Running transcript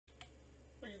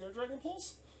got Dragon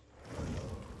Pulse?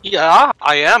 Yeah,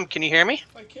 I am. Can you hear me?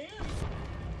 I can.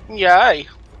 Yay.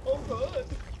 Oh, good.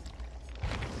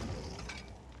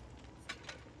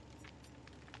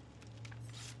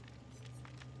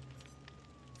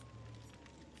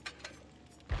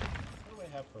 What do I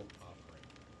have for an offering?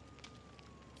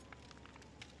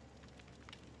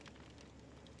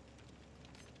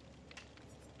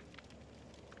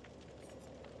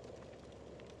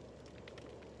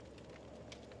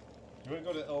 You want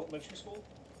to go to elementary school?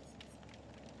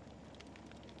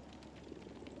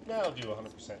 No, I'll do 100%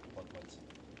 blood points.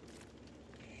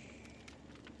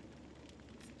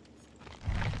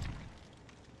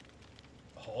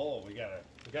 Oh, we got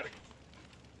a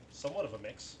somewhat of a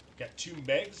mix. We got 2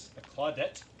 Megs, a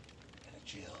Claudette, and a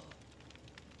Jill.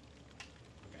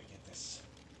 We gotta get this.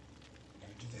 We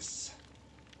gotta do this.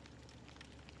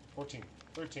 14,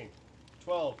 13,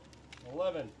 12,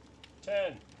 11,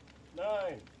 10, 9,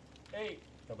 8.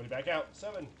 Nobody back out.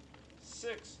 7,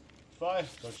 6,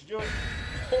 5. Don't you do it.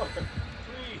 4, 3,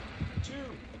 2.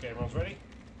 Okay, everyone's ready?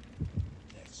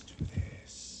 Let's do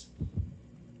this.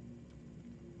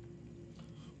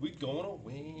 We gonna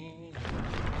win.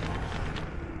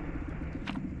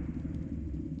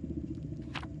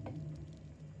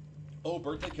 Oh,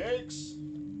 birthday cakes!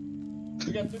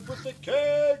 We got the birthday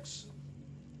cakes!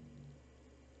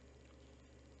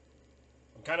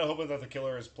 I'm kind of hoping that the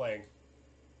killer is playing.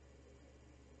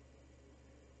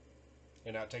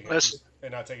 And not taking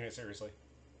it seriously.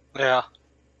 Yeah.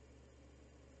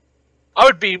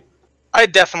 I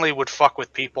definitely would fuck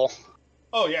with people.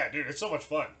 Oh yeah, dude, it's so much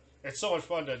fun. It's so much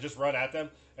fun to just run at them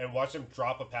and watch them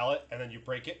drop a pallet, and then you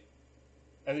break it,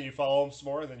 and then you follow them some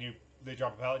more, and then they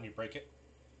drop a pallet and you break it.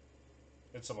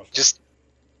 It's so much fun.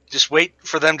 Just wait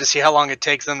for them to see how long it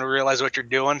takes them to realize what you're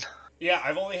doing. Yeah,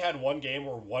 I've only had one game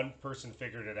where one person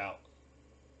figured it out.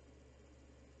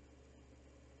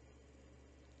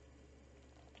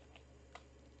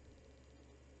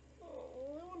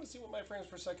 Oh, I want to see what my frames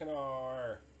per second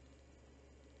are.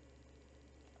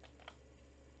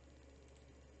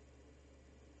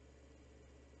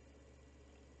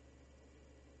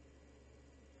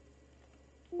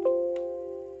 It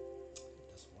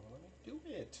doesn't want to let me do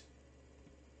it.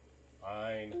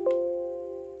 Fine. Just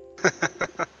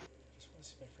want to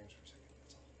see my frames per second,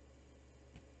 that's all.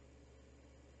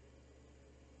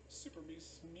 Super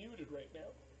Beast's muted right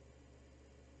now.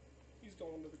 He's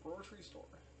going to the grocery store.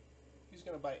 He's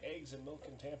going to buy eggs and milk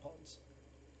and tampons.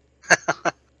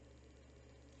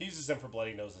 He uses them for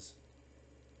bloody noses.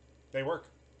 They work.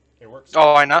 It works.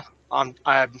 Oh, I know.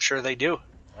 I'm sure they do.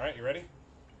 Alright, you ready?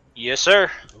 Yes, sir.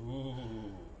 Ooh.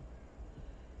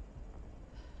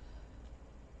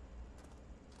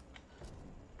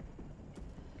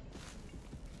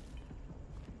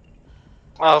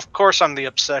 Of course I'm the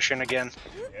obsession again.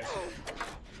 Yes.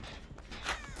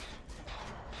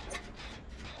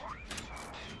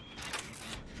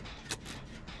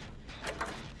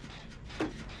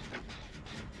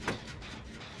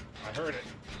 I heard it.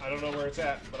 I don't know where it's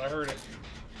at, but I heard it.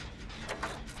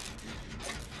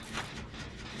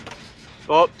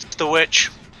 Oh, it's the witch.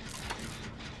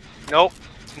 Nope.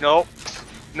 Nope.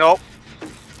 Nope.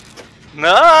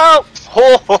 No!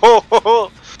 Ho ho ho ho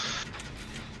ho!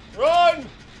 Run!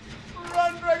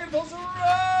 Run, Dragon Pulse,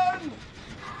 run!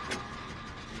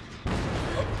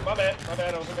 Oh, my bad,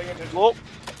 I wasn't paying attention. Whoa.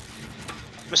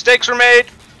 Mistakes were made.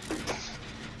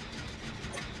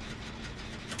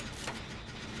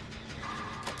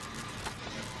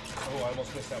 Oh, I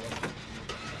almost missed that one.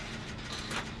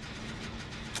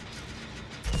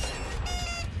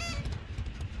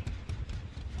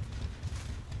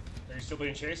 Are you still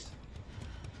being chased?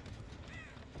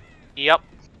 Yep.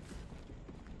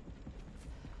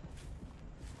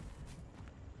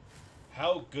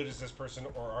 How good is this person,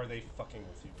 or are they fucking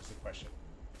with you, is the question.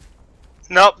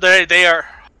 Nope, they are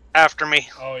after me.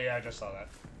 Oh yeah, I just saw that.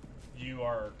 You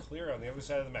are clear on the other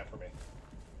side of the map for me.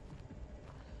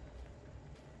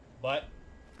 But,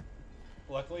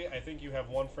 luckily, I think you have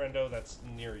one friendo that's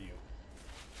near you.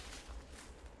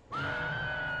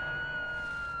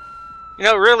 You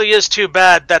know, it really is too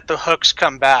bad that the hooks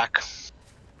come back.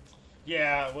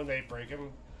 Yeah, when they break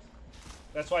them.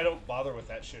 That's why I don't bother with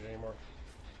that shit anymore.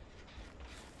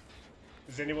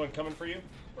 Is anyone coming for you?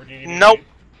 Or do you need Nope.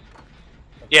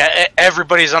 Okay. Yeah,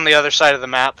 everybody's on the other side of the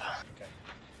map. Okay.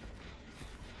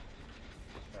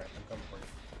 Alright, I'm coming for you.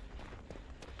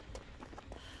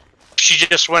 She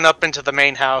just went up into the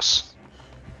main house.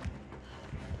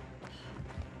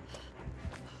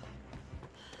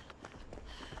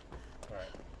 Alright.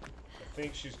 I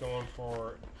think she's going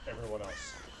for everyone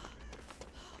else.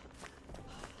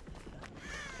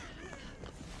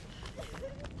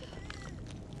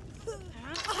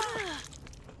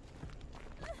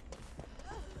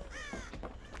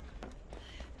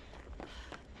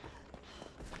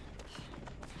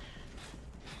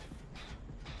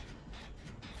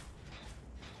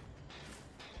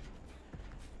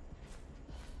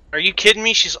 Are you kidding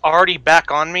me? She's already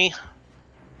back on me?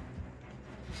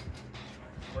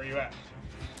 Where are you at?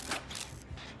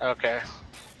 Okay.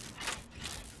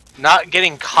 Not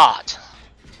getting caught.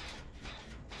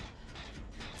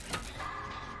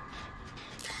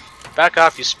 Back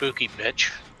off, you spooky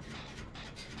bitch.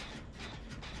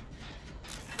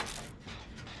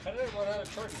 How did I run out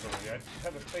of charges already? I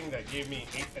had a thing that gave me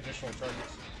 8 additional charges.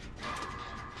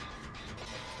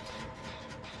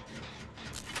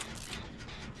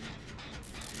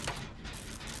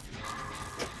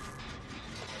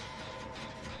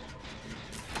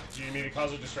 Do you need me to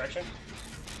cause a distraction?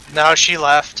 No, she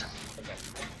left. Okay.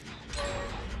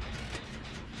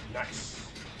 Nice.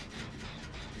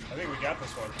 I think we got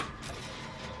this one.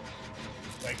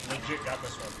 Like, legit got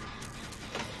this one.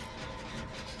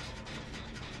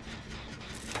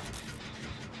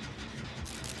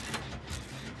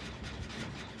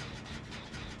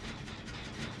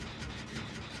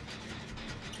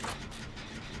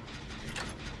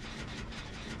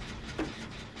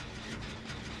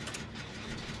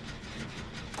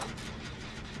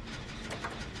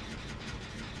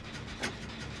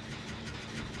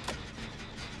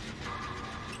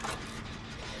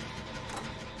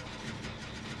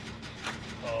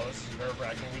 This is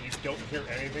nerve-wracking when you don't hear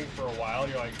anything for a while.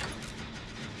 You're like,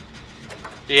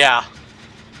 Yeah.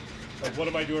 like, what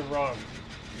am I doing wrong?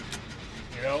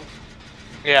 You know?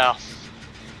 Yeah.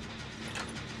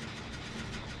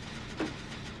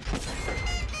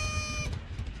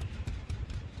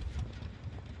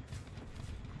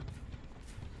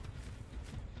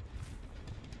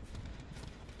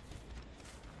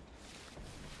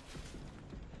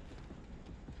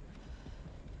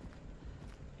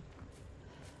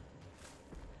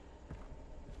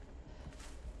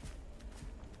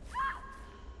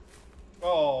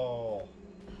 Oh.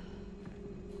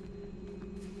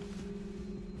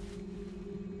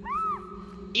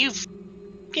 You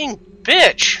fucking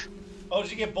bitch! Oh,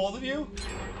 did you get both of you?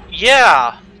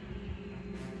 Yeah!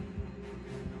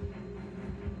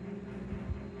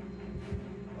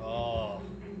 Oh.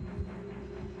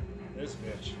 This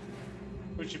bitch.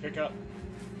 Who'd you pick up?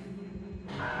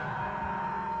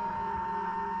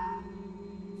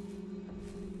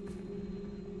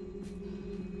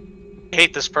 I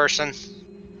hate this person.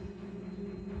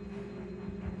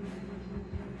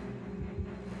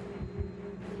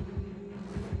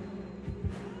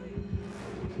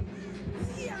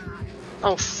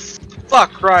 Oh,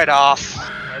 fuck right off.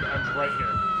 I'm right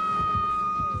here.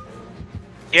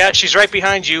 Yeah, she's right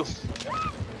behind you.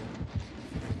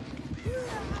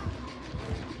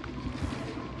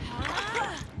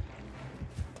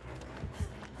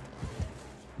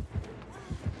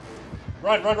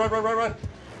 Run, run, run, run, run, run!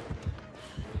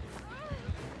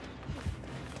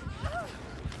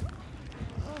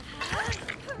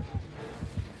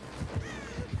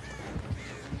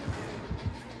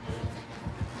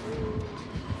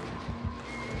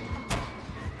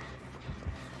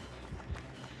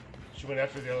 She went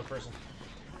after the other person.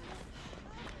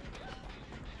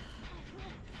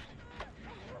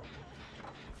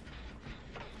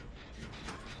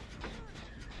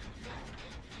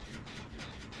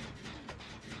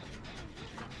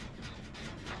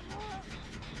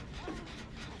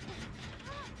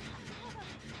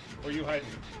 Where are you hiding?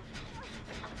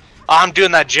 I'm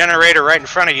doing that generator right in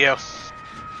front of you.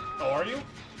 Oh, are you?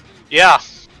 Yeah.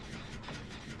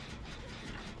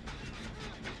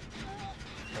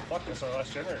 Oh, fuck, that's our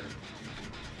last generator.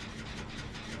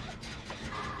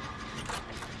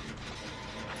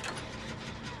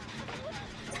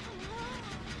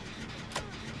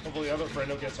 Hopefully the other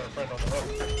friend gets our friend on the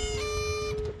hook.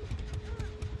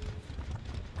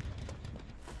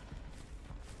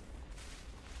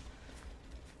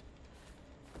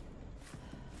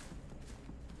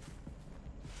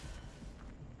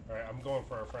 Alright, I'm going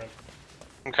for our friend.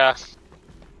 Okay.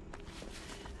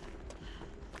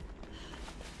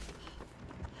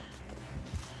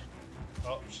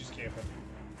 Oh, she's camping.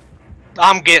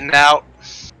 I'm getting out.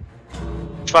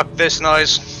 Fuck this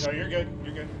noise. No, you're good.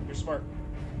 You're good. You're smart.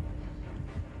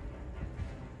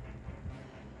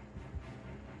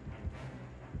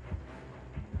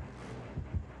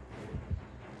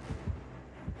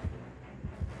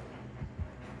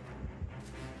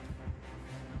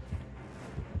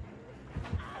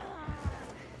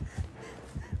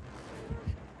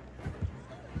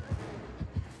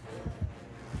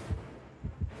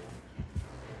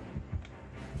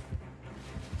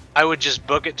 I would just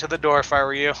book it to the door if I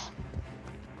were you.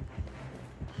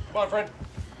 Come on, friend.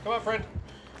 Come on, friend.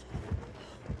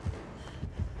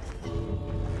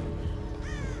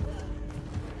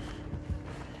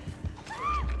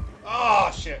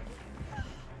 Oh, shit.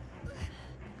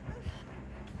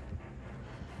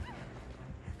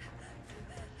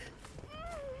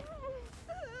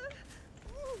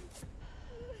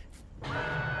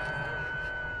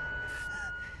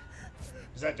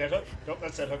 Is that dead hook? Nope,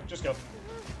 that's dead hook. Just go.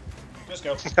 Just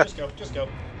go. Just go. Just go.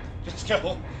 Just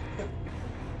go.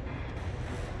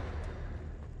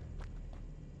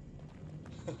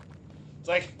 It's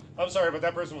like, I'm sorry, but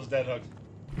that person was dead hooked.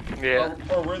 Yeah.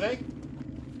 Or were they?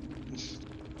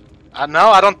 No,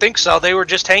 I don't think so. They were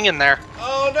just hanging there.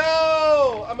 Oh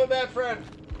no! I'm a bad friend.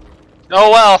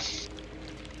 Oh well.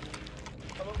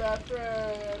 I'm a bad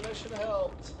friend. I should have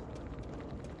helped.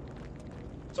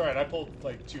 It's alright, I pulled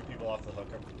like 2 people off the hook.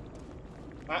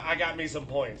 I got me some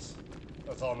points.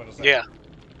 That's all I'm gonna say. Yeah.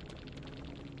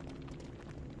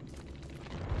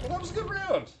 Well, that was a good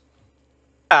round.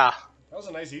 Yeah. That was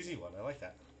a nice, easy one. I like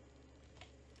that.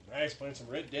 Nice, playing some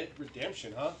Red Dead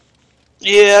Redemption, huh?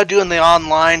 Yeah, doing the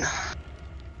online.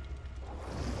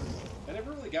 I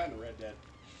never really got into Red Dead.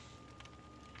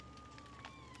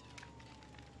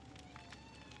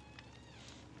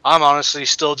 I'm honestly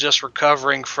still just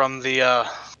recovering from the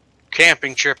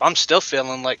camping trip. I'm still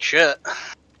feeling like shit.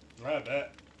 I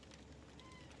bet.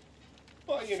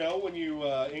 Well, you know, when you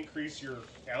increase your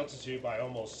altitude by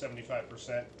almost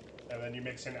 75%, and then you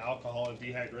mix in alcohol and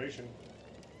dehydration,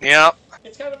 Yep.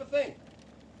 it's kind of a thing.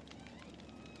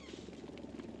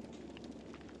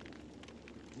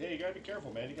 Yeah, you gotta be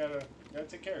careful, man. You gotta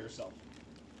take care of yourself.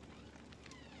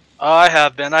 I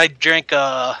have been. I drank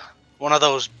one of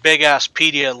those big ass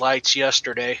Pedialights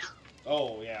yesterday.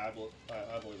 Oh yeah, I believe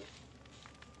it.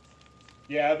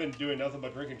 Yeah, I've been doing nothing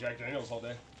but drinking Jack Daniels all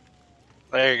day.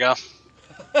 There you go.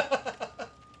 I'm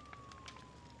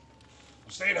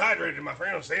staying hydrated, my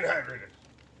friend. I'm staying hydrated.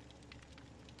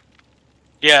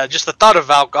 Yeah, just the thought of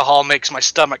alcohol makes my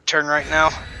stomach turn right now.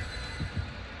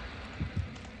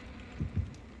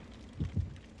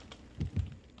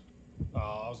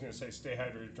 I was gonna say stay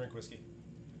hydrated, drink whiskey.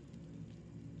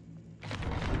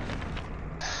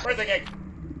 Birthday cake!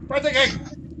 Birthday cake!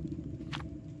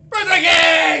 Birthday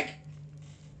cake!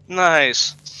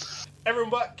 Nice. Everyone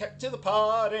but kick to the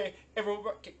party. Everyone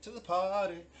but kick to the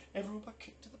party. Everyone but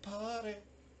kick to the party.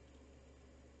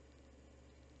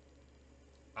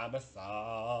 I'm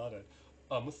excited.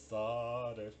 I'm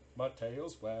excited. My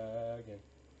tail's wagging.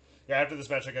 Yeah, after this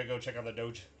match, I gotta go check on the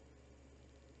Doge.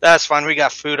 That's fine. We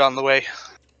got food on the way.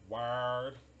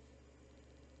 Word.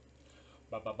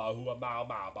 Ba ba ba hoo mow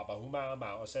mow. Ba ba hoo mow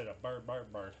mow. I said a bird,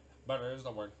 bird, bird. Bird is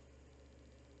the word.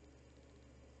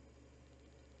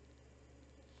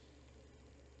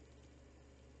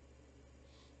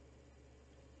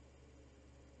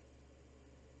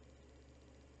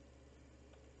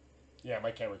 Yeah,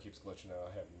 my camera keeps glitching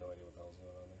out. I have no idea what the hell's going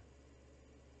on there.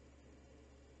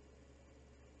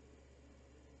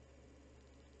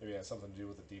 Maybe it has something to do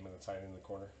with the demon that's hiding in the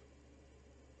corner.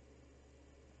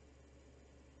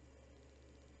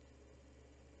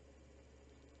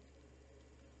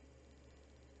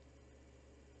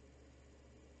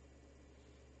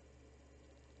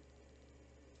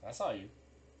 I saw you.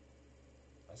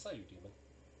 I saw you, demon.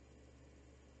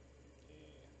 Yeah.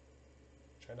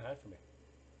 Trying to hide from me.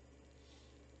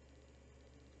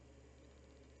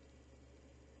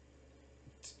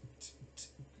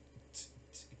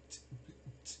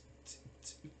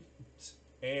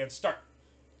 And start.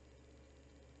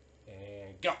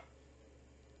 And go.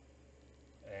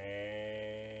 And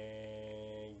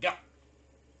go.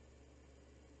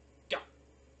 Go.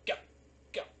 Go.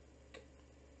 Go. Go.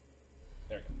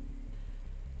 There we go.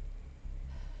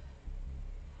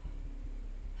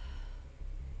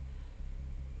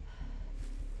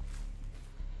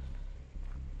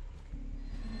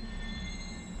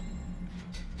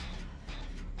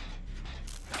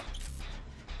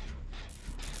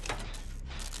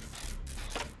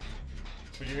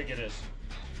 Who do you think it is?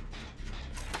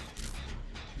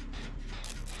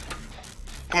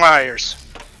 Myers.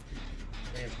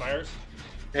 I think it's Myers?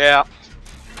 Yeah.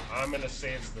 I'm gonna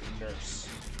say it's the nurse.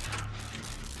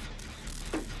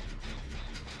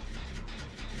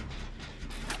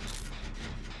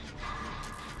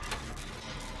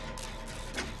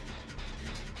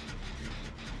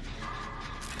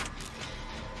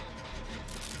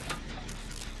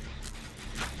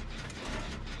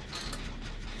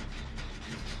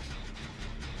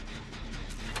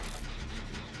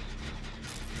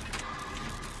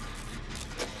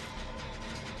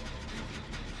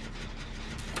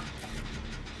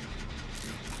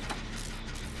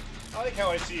 I like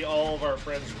how I see all of our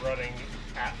friends running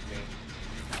at me.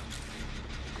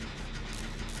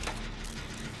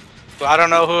 Well, I don't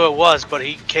know who it was, but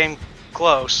he came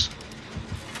close.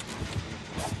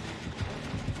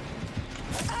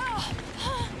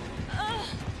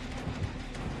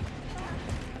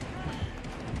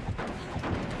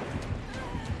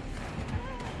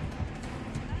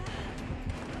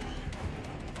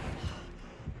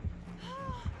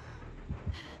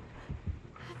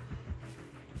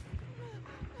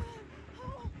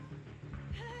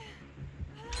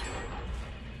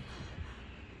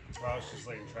 Wow, it's just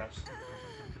laying traps.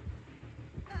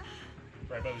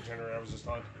 Right by the generator I was just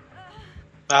on.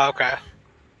 Oh, okay.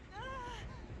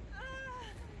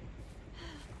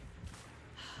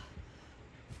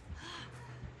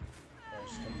 Alright,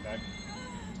 she's coming back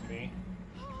to me.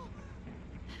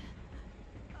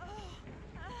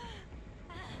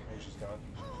 And she's gone.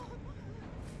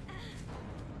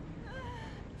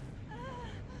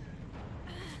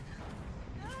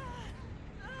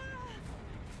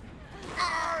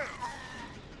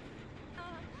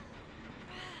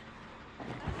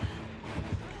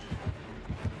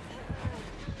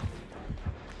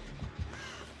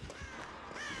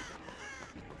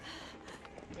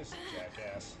 This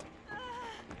jackass.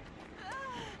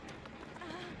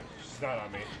 She's not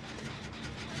on me.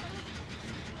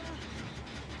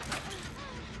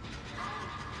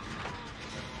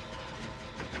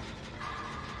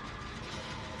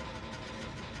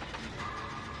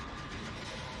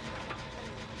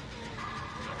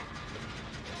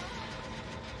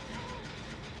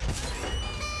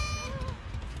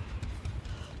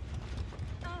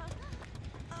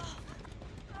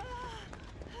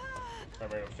 I'm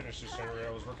ready to finish this generator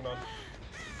I was working on.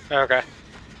 Okay.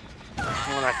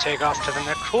 I'm gonna take off to the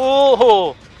next.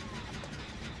 Oh!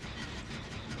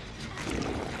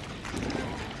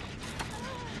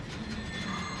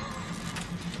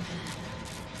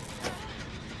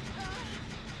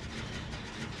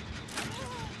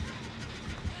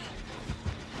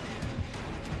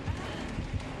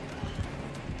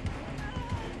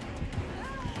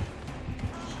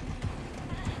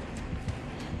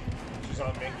 She's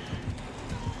on me.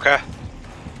 Okay.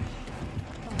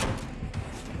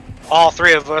 All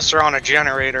three of us are on a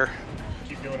generator.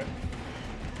 Keep doing it.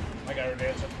 I got her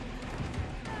dancing.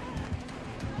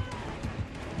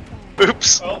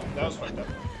 Oops. Oh, that was fucked up.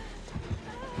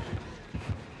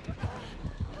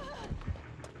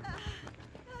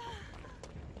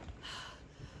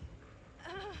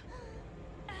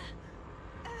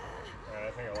 Alright,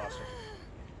 I think I lost her.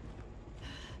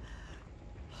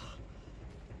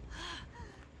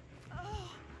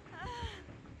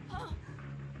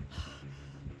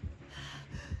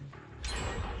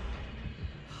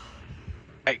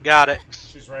 I got it.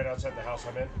 She's right outside the house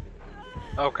I'm in.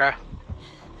 Okay.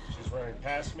 She's running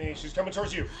past me. She's coming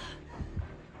towards you.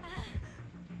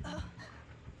 Oh,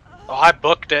 I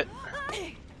booked it.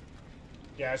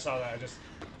 Yeah, I saw that. I just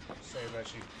saying that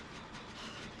she.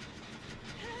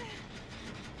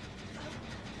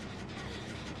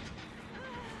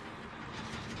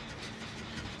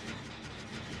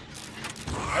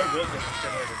 I will get this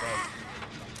generator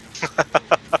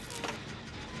done.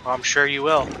 I'm sure you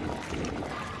will.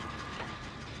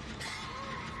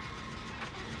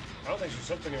 I don't think she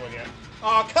sent anyone yet.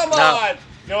 Oh, come No. on!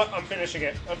 You know what? I'm finishing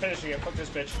it. I'm finishing it. Fuck this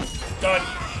bitch. Done.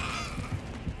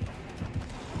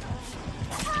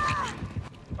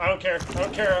 I don't care. I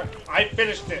don't care. I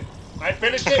finished it. I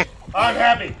finished it. I'm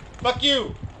happy. Fuck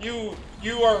you. You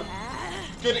are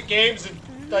good at games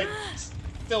and like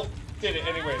still did it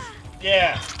anyways.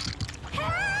 Yeah.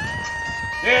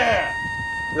 Yeah.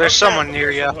 There's someone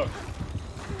near you.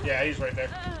 Yeah, he's right there.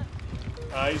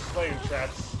 He's playing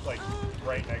traps like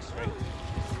right next to me.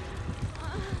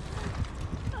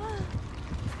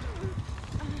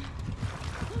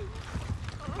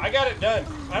 I got it done.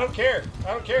 I don't care.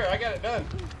 I don't care. I got it done.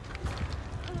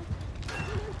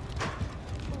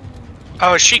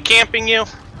 Oh, is she camping you?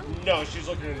 No, she's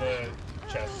looking in the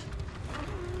chest.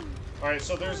 Alright,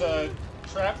 so there's a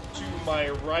trap to my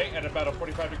right at about a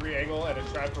 45-degree angle and a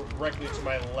trap directly to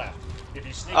my left. If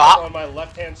you sneak up on my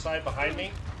left-hand side behind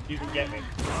me, you can get me.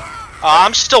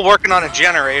 I'm still working on a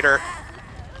generator.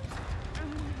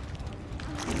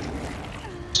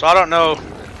 So I don't know.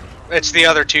 It's the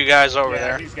other two guys over Yeah,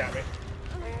 there. he's got me.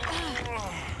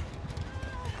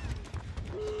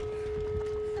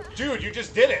 Dude, you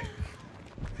just did it.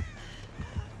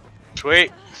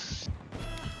 Sweet.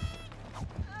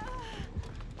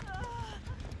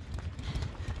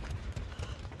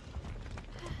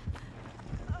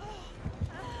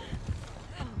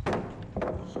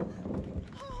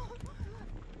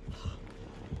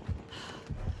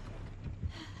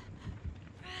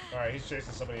 Alright, he's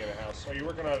chasing somebody in a house. Are you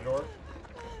working on a door?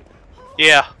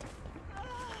 Yeah.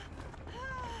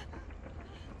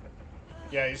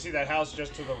 Yeah, you see that house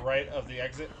just to the right of the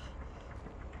exit?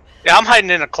 Yeah, I'm hiding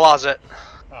in a closet.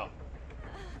 Oh.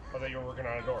 I thought you were working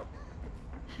on a door.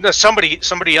 No, somebody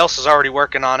else is already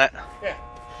working on it. Yeah.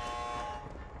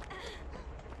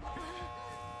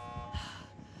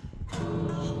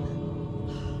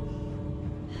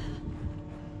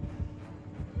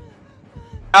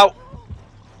 Out.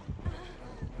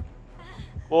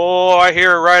 Oh, I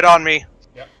hear it right on me.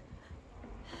 Yep.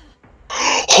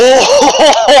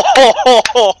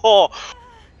 Oh!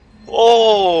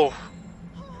 Oh!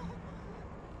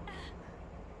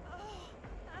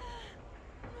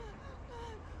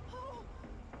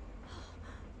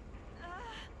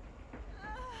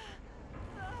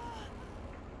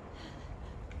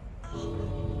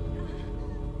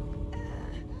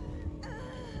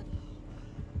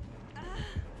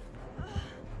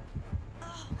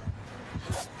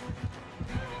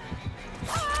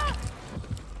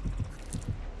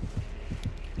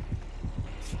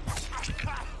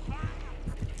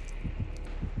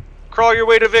 Crawl your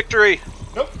way to victory.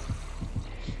 Nope.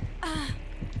 I'm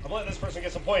letting this person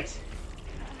get some points.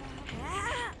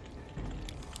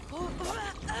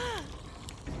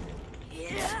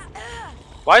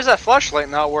 Why is that flashlight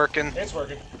not working? It's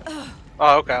working.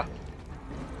 Oh, okay.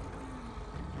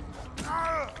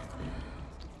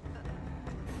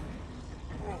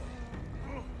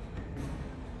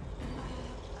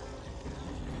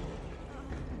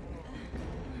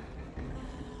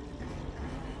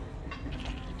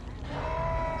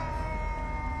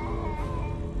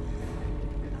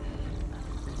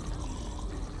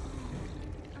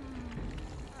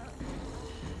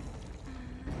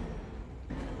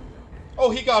 Oh,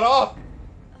 he got off.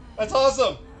 That's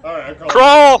awesome. All right, I'm crawling.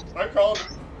 Crawl! I'm crawling.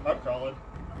 I'm crawling.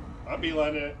 I'm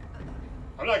beelining it.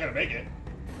 I'm not gonna make it,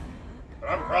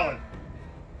 but I'm crawling.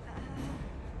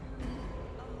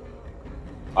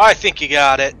 I think you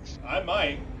got it. I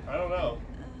might. I don't know.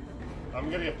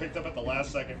 I'm gonna get picked up at the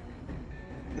last second.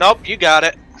 Nope, you got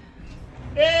it.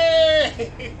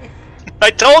 Yay!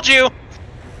 I told you!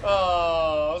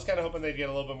 Oh, I was kind of hoping they'd get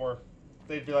a little bit more.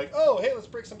 They'd be like, oh, hey, let's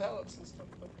break some pallets and stuff.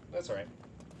 But that's alright.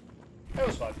 That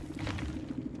was fun.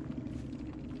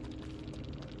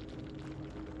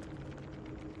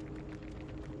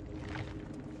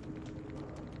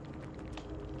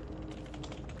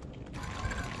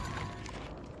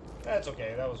 That's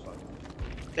okay. That was fun.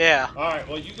 Yeah. Alright,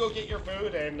 well, you go get your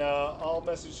food, and I'll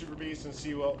message Super Beast and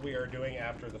see what we are doing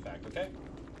after the fact, okay?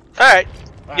 Alright.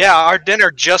 Yeah, our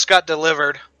dinner just got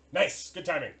delivered. Nice. Good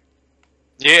timing.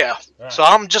 Yeah. Right. So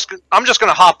I'm just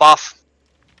gonna hop off.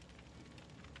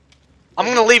 I'm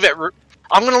gonna leave it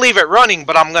running,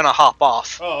 but I'm gonna hop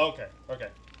off. Oh, okay. Okay.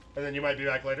 And then you might be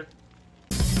back later?